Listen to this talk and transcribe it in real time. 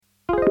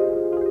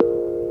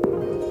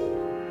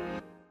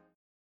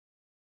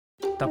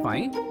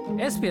तपाईं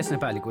SBS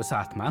नेपालीको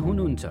साथमा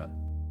हुनुहुन्छ।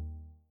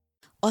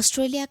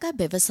 अस्ट्रेलियाका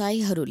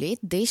व्यवसायीहरूले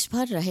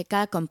देशभर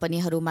रहेका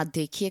कम्पनीहरूमा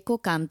देखिएको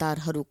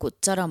कामदारहरूको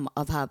चरम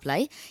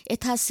अभावलाई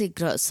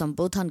यथाशीघ्र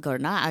सम्बोधन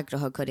गर्न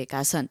आग्रह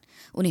गरेका छन्।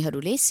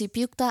 उनीहरूले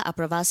सिपयुक्त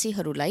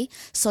आप्रवासीहरूलाई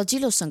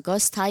सजिलोसँग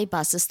स्थायी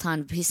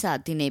वासस्थान भिसा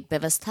दिने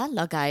व्यवस्था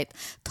लगायत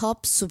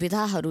थप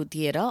सुविधाहरू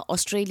दिएर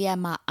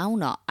अस्ट्रेलियामा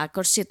आउन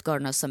आकर्षित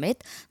गर्न समेत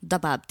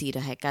दबाव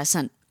दिइरहेका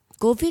छन्।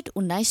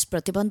 कोभिड-19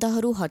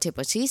 प्रतिबन्धहरू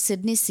हटेपछि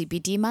सिडनी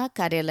सीबीडीमा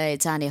कार्यालय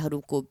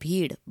जानेहरूको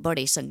भीड़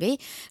बढेसँगै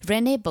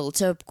रेने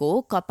बल्चर्पको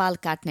कपाल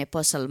काट्ने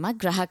पसलमा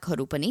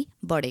ग्राहकहरू पनि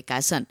बढेका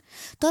छन्।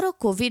 तर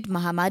कोभिड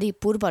महामारी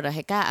पूर्व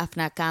रहेका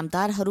आफ्ना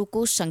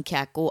कामदारहरूको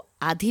संख्याको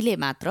आधीले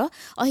मात्र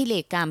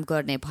अहिले काम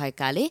गर्ने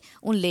भएकाले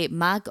उनले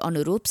माग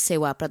अनुरूप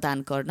सेवा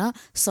प्रदान गर्न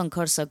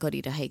संघर्ष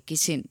गरिरहेकी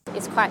छिन्।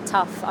 It's quite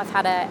tough. I've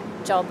had a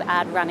job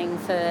ad running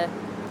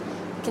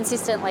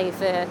consistently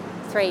for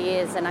 3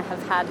 years and I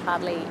have had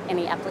hardly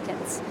any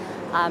applicants.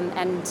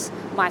 And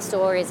my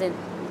store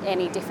isn't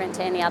any different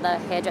to any other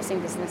hairdressing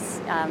business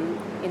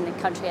in the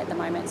country at the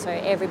moment. So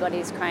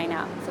everybody's crying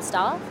out for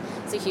staff.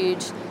 It's a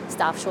huge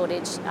staff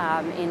shortage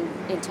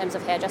in terms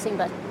of hairdressing,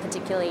 but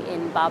particularly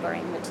in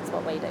barbering, which is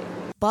what we do.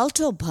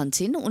 पाल्टो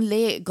भन्छिन्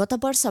उनले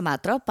गत वर्ष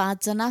मात्र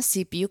 5 जना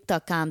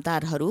सिपयुक्त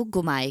कामदारहरू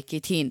गुमाएकी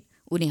थिइन्।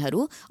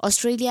 उनीहरू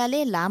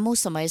अस्ट्रेलियाले लामो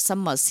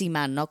समयसम्म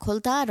सीमा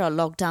नखोल्दा र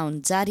लकडाउन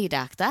जारी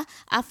राख्दा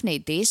आफ्नै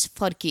देश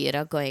फर्किएर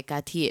गएका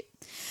थिए।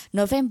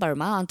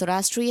 नोभेम्बरमा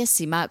अन्तर्राष्ट्रिय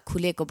सीमा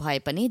खुलेको भए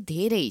पनि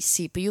धेरै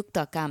सिपयुक्त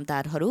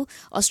कामदारहरू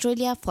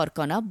अस्ट्रेलिया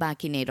फर्कन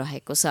बाँकी नै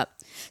रहेको छ।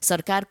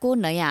 सरकारको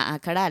नयाँ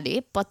आँकडाले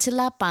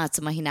पछिल्ला 5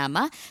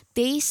 महिनामा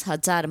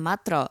 23,000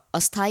 मात्र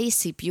अस्थायी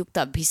सिपयुक्त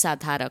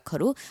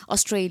भिसाधारकहरू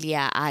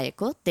अस्ट्रेलिया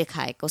आएको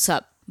देखाएको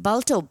छ।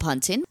 बाल्टो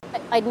भन्छिन्,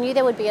 I knew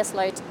there would be a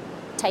slow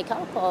take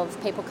up of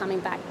people coming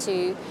back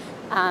to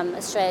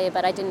Australia,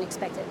 but I didn't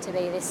expect it to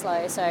be this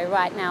slow. So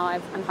right now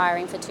I'm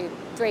hiring for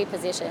 3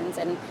 positions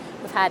and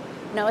we've had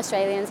no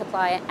Australians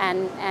apply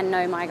and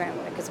no migrant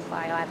workers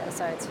apply either.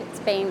 So it's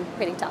been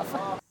pretty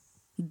tough.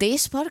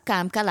 देशभर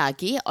कामका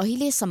लागि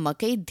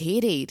अहिलेसम्मकै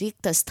धेरै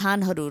रिक्त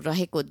स्थानहरू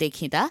रहेको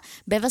देखिँदा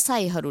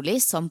व्यवसायीहरूले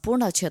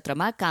सम्पूर्ण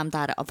क्षेत्रमा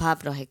कामदार अभाव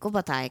रहेको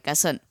बताएका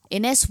छन्।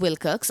 एनएस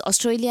विल्कक्स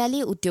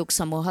अस्ट्रेलियाली उद्योग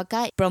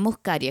समूहका प्रमुख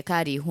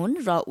कार्यकारी हुन्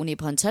र उनी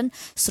भन्छन्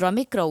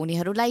श्रमिक र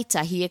उनीहरूलाई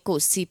चाहिएको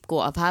सिपको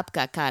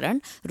अभावका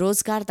कारण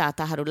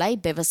रोजगारदाताहरूलाई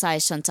व्यवसाय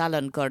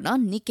सञ्चालन गर्न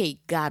निकै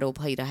गाह्रो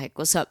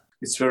भइरहेको छ।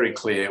 It's very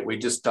clear we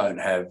just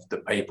don't have the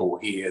people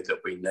here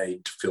that we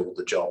need to fill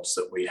the jobs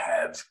that we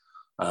have.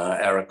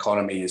 Our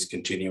economy is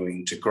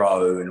continuing to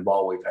grow, and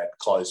while we've had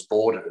closed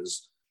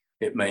borders,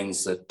 it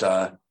means that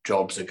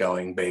jobs are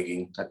going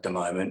begging at the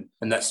moment,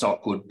 and that's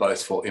not good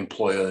both for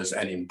employers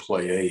and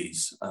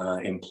employees.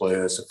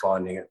 Employers are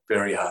finding it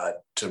very hard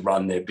to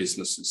run their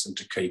businesses and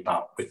to keep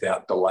up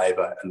without the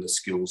labour and the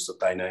skills that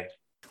they need.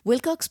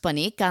 विल्कक्स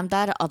पनि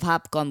कामदार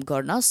अभाव कम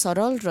गर्न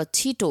सरल र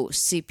छिटो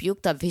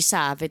सिपयुक्त visa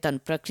आवेदन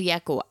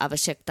प्रक्रियाको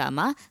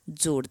आवश्यकतामा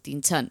जोड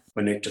दिन्छन्।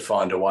 We need to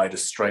find a way to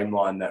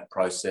streamline that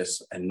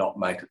process and not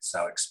make it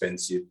so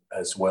expensive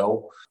as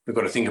well. We've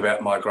got to think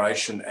about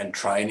migration and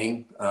training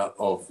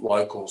of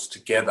locals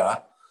together,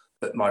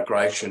 but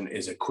migration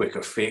is a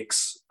quicker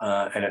fix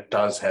and it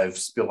does have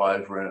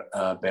spillover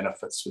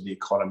benefits for the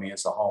economy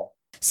as a whole.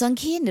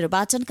 संघीय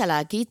निर्वाचनका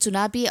लागि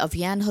चुनावी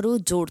अभियानहरू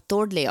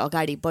जोडतोडले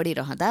अगाडि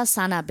बढिरहँदा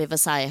साना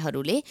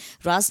व्यवसायहरूले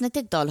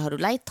राजनैतिक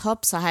दलहरूलाई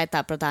थप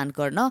सहायता प्रदान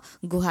गर्न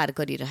गुहार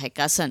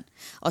गरिरहेका छन्।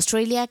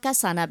 अस्ट्रेलियाका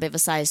साना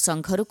व्यवसाय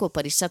संघहरूको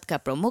परिषदका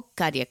प्रमुख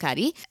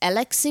कार्यकारी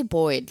एलेक्सी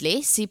बोयडले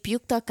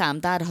सिपयुक्त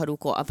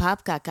कामदारहरूको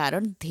अभावका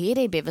कारण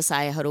धेरै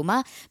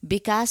व्यवसायहरूमा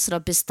विकास र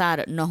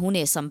विस्तार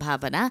नहुने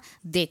सम्भावना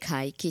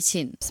देखाएकी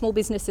छिन्। Small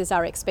businesses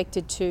are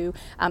expected to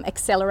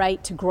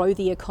accelerate, to grow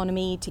the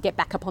economy, to get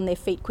back up on their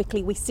feet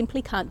quickly. We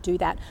simply can't do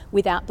that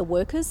without the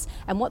workers.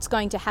 And what's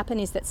going to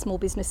happen is that small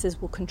businesses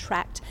will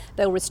contract.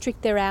 They'll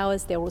restrict their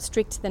hours. They'll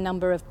restrict the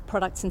number of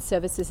products and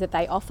services that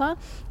they offer.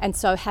 And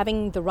so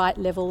having the right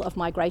level of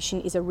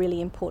migration is a really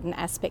important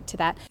aspect to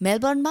that.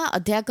 मेलबर्नमा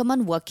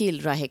अध्यागमन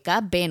वकिल रहेका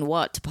Ben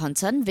what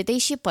भन्छन्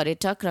विदेशी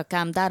पर्यटक र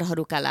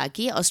कामदारहरूका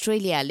लागि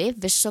अस्ट्रेलियाले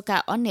विश्वका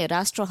अन्य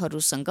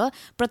राष्ट्रहरूसँग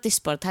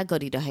प्रतिस्पर्धा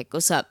गरिरहेको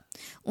छ।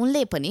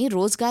 उनले पनि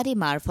रोजगारी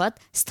मार्फत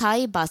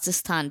स्थायी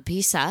वासस्थान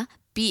भिसा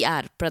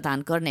PR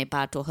प्रदान गर्ने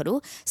बाटोहरू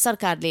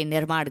सरकारले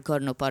निर्माण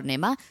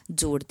गर्नुपर्नेमा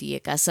जोड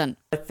दिएका छन्।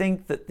 I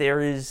think that there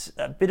is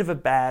a bit of a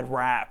bad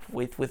rap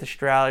with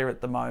Australia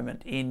at the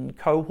moment in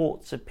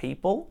cohorts of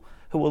people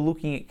who are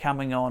looking at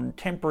coming on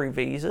temporary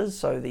visas,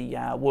 so the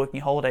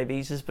working holiday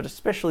visas, but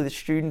especially the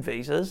student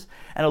visas,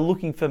 and are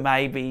looking for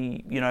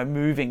maybe,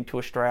 moving to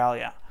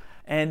Australia.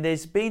 And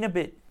there's been a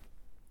bit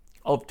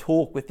of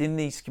talk within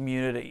these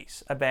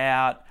communities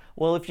about,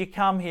 well, if you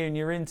come here and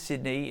you're in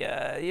Sydney,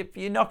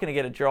 you're not going to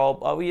get a job.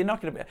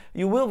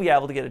 You will be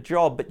able to get a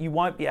job, but you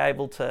won't be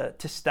able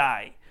to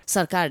stay.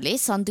 सरकारले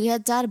सन्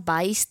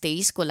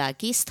 2022-23 को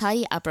लागि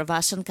स्थायी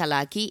आप्रवासनका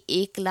लागि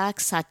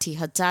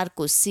 1,60,000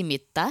 को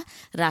सीमितता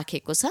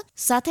राखेको छ।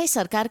 साथै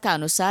सरकारका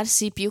अनुसार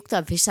सिपयुक्त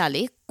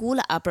भिसाले कुल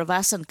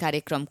आप्रवासन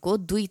कार्यक्रमको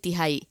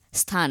 2/3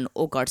 स्थान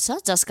ओगट्छ,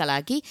 जसका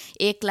लागि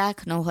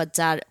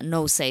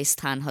 1,09,900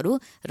 स्थानहरू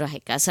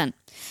रहेका छन्।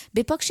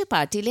 विपक्षी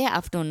पार्टीले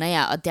आफ्नो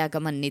नयाँ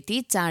अध्यागमन नीति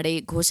चाँडै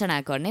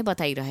घोषणा गर्ने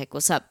बताइरहेको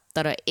छ,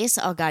 तर यस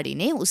अगाडि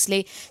नै उसले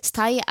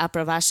स्थायी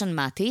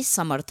आप्रवासनमाथि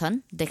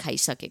समर्थन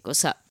देखाइसकेको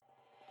छ।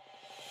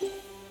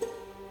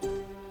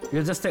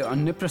 यो जस्तै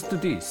अन्य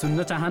प्रस्तुति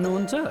सुन्न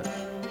चाहनुहुन्छ?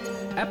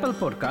 एप्पल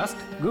पोडकास्ट,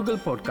 गुगल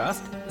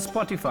पोडकास्ट,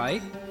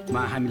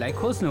 स्पोटिफाईमा हामीलाई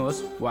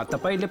खोज्नुहोस् वा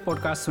तपाईले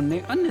पोडकास्ट सुन्ने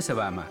अन्य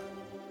सेवामा।